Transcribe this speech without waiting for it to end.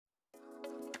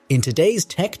In today's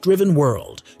tech-driven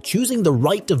world, choosing the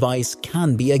right device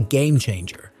can be a game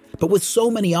changer. But with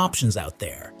so many options out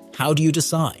there, how do you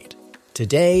decide?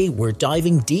 Today, we're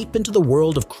diving deep into the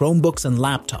world of Chromebooks and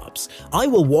laptops. I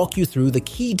will walk you through the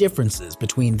key differences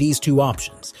between these two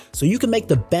options so you can make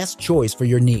the best choice for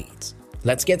your needs.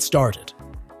 Let's get started.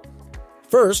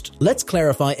 First, let's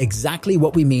clarify exactly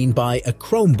what we mean by a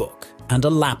Chromebook and a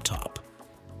laptop.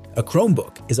 A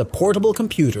Chromebook is a portable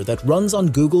computer that runs on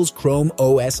Google's Chrome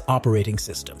OS operating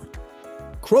system.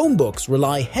 Chromebooks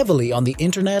rely heavily on the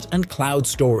internet and cloud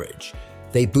storage.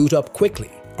 They boot up quickly,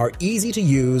 are easy to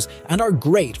use, and are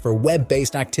great for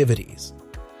web-based activities.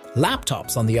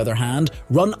 Laptops, on the other hand,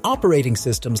 run operating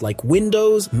systems like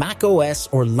Windows, Mac OS,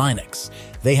 or Linux.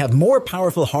 They have more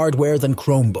powerful hardware than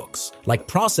Chromebooks, like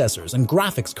processors and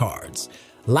graphics cards.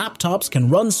 Laptops can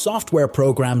run software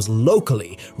programs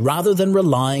locally rather than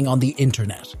relying on the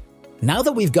internet. Now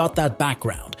that we've got that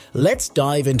background, let's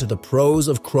dive into the pros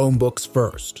of Chromebooks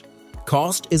first.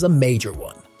 Cost is a major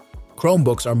one.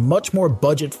 Chromebooks are much more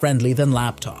budget-friendly than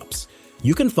laptops.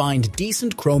 You can find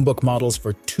decent Chromebook models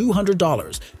for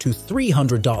 $200 to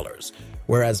 $300,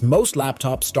 whereas most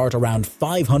laptops start around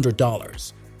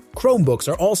 $500.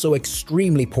 Chromebooks are also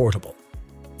extremely portable.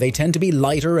 They tend to be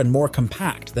lighter and more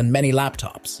compact than many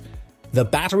laptops. The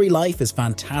battery life is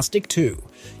fantastic too.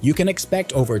 You can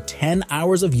expect over 10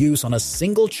 hours of use on a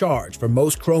single charge for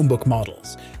most Chromebook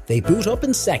models. They boot up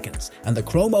in seconds, and the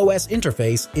Chrome OS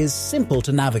interface is simple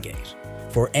to navigate.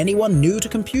 For anyone new to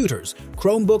computers,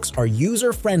 Chromebooks are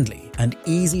user-friendly and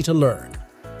easy to learn.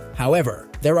 However,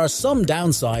 there are some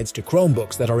downsides to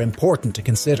Chromebooks that are important to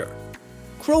consider.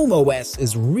 Chrome OS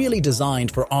is really designed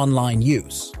for online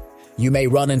use. You may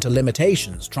run into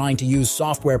limitations trying to use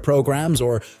software programs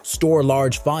or store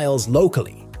large files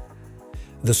locally.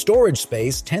 The storage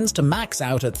space tends to max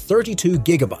out at 32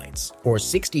 gigabytes or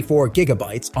 64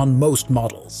 gigabytes on most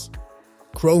models.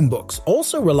 Chromebooks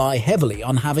also rely heavily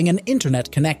on having an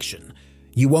internet connection.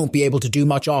 You won't be able to do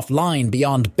much offline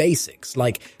beyond basics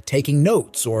like taking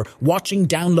notes or watching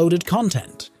downloaded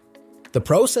content. The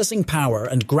processing power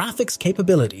and graphics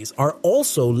capabilities are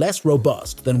also less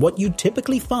robust than what you'd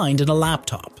typically find in a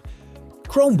laptop.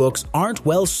 Chromebooks aren't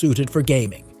well suited for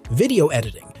gaming, video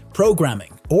editing,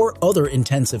 programming, or other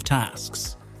intensive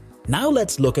tasks. Now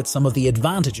let's look at some of the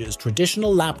advantages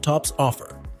traditional laptops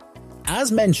offer.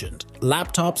 As mentioned,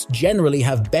 laptops generally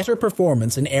have better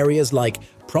performance in areas like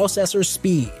processor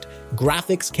speed,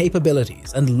 graphics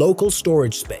capabilities, and local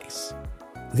storage space.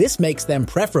 This makes them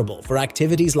preferable for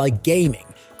activities like gaming,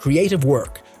 creative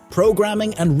work,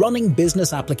 programming, and running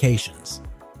business applications.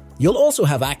 You'll also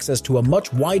have access to a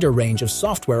much wider range of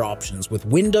software options with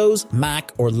Windows,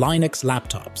 Mac, or Linux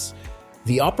laptops.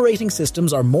 The operating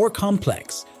systems are more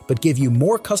complex, but give you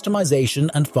more customization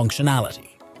and functionality.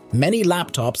 Many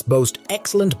laptops boast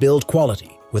excellent build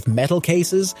quality, with metal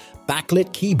cases,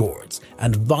 backlit keyboards,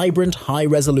 and vibrant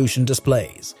high-resolution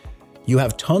displays. You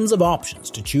have tons of options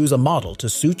to choose a model to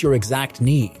suit your exact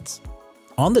needs.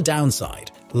 On the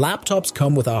downside, laptops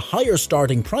come with a higher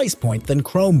starting price point than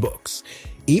Chromebooks.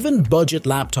 Even budget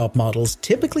laptop models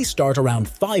typically start around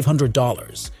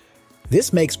 $500.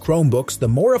 This makes Chromebooks the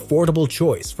more affordable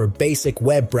choice for basic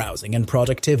web browsing and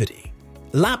productivity.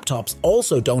 Laptops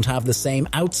also don't have the same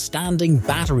outstanding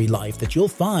battery life that you'll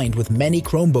find with many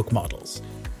Chromebook models.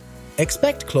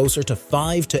 Expect closer to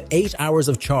 5 to 8 hours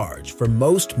of charge for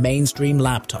most mainstream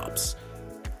laptops.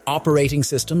 Operating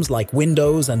systems like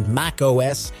Windows and Mac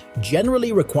OS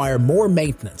generally require more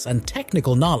maintenance and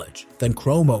technical knowledge than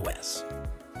Chrome OS.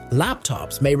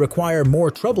 Laptops may require more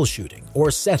troubleshooting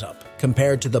or setup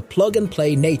compared to the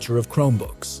plug-and-play nature of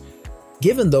Chromebooks.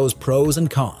 Given those pros and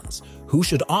cons, who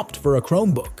should opt for a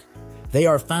Chromebook? They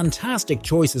are fantastic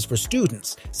choices for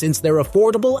students since they're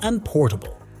affordable and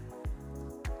portable.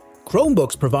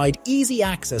 Chromebooks provide easy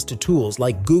access to tools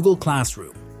like Google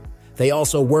Classroom. They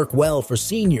also work well for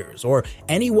seniors or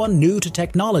anyone new to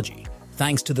technology,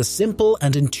 thanks to the simple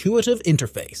and intuitive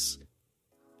interface.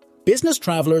 Business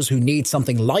travelers who need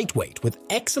something lightweight with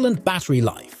excellent battery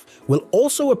life will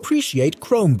also appreciate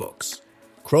Chromebooks.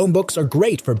 Chromebooks are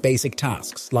great for basic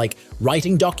tasks like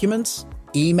writing documents,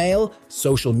 email,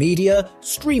 social media,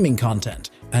 streaming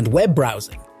content, and web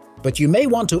browsing. But you may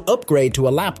want to upgrade to a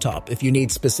laptop if you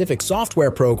need specific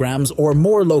software programs or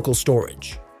more local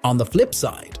storage. On the flip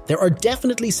side, there are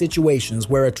definitely situations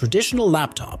where a traditional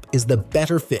laptop is the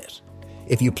better fit.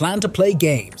 If you plan to play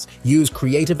games, use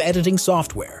creative editing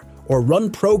software, or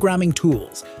run programming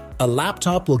tools, a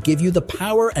laptop will give you the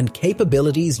power and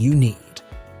capabilities you need.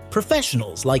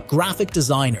 Professionals like graphic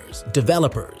designers,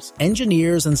 developers,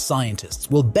 engineers, and scientists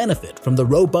will benefit from the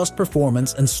robust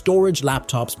performance and storage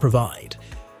laptops provide.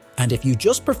 And if you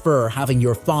just prefer having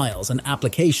your files and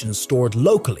applications stored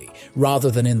locally rather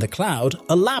than in the cloud,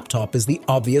 a laptop is the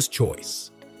obvious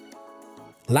choice.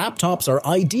 Laptops are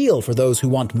ideal for those who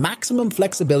want maximum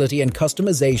flexibility and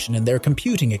customization in their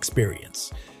computing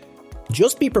experience.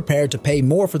 Just be prepared to pay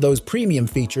more for those premium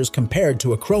features compared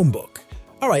to a Chromebook.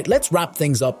 Alright, let's wrap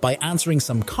things up by answering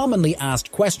some commonly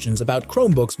asked questions about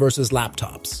Chromebooks versus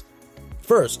laptops.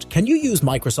 First, can you use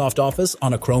Microsoft Office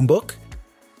on a Chromebook?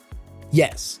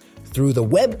 Yes, through the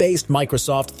web-based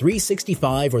Microsoft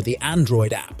 365 or the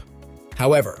Android app.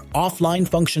 However, offline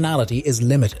functionality is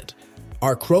limited.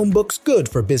 Are Chromebooks good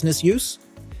for business use?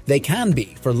 They can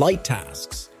be for light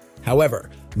tasks. However,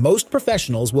 most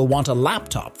professionals will want a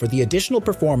laptop for the additional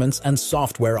performance and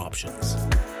software options.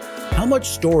 How much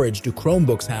storage do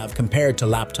Chromebooks have compared to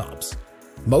laptops?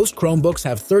 Most Chromebooks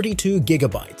have 32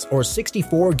 gigabytes or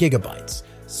 64 gigabytes.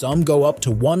 Some go up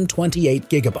to 128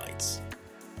 gigabytes.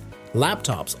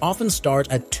 Laptops often start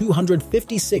at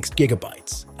 256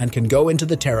 gigabytes and can go into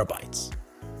the terabytes.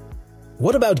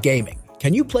 What about gaming?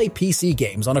 Can you play PC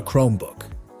games on a Chromebook?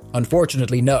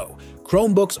 Unfortunately, no.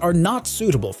 Chromebooks are not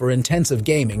suitable for intensive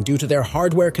gaming due to their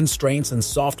hardware constraints and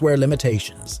software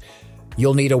limitations.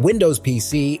 You'll need a Windows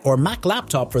PC or Mac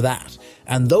laptop for that,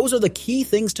 and those are the key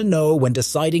things to know when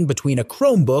deciding between a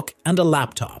Chromebook and a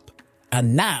laptop.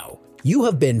 And now, you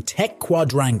have been tech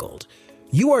quadrangled.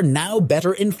 You are now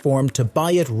better informed to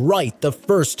buy it right the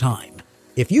first time.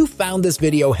 If you found this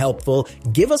video helpful,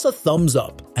 give us a thumbs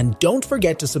up and don't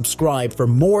forget to subscribe for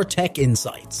more tech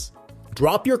insights.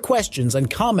 Drop your questions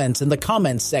and comments in the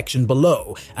comments section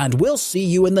below, and we'll see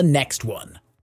you in the next one.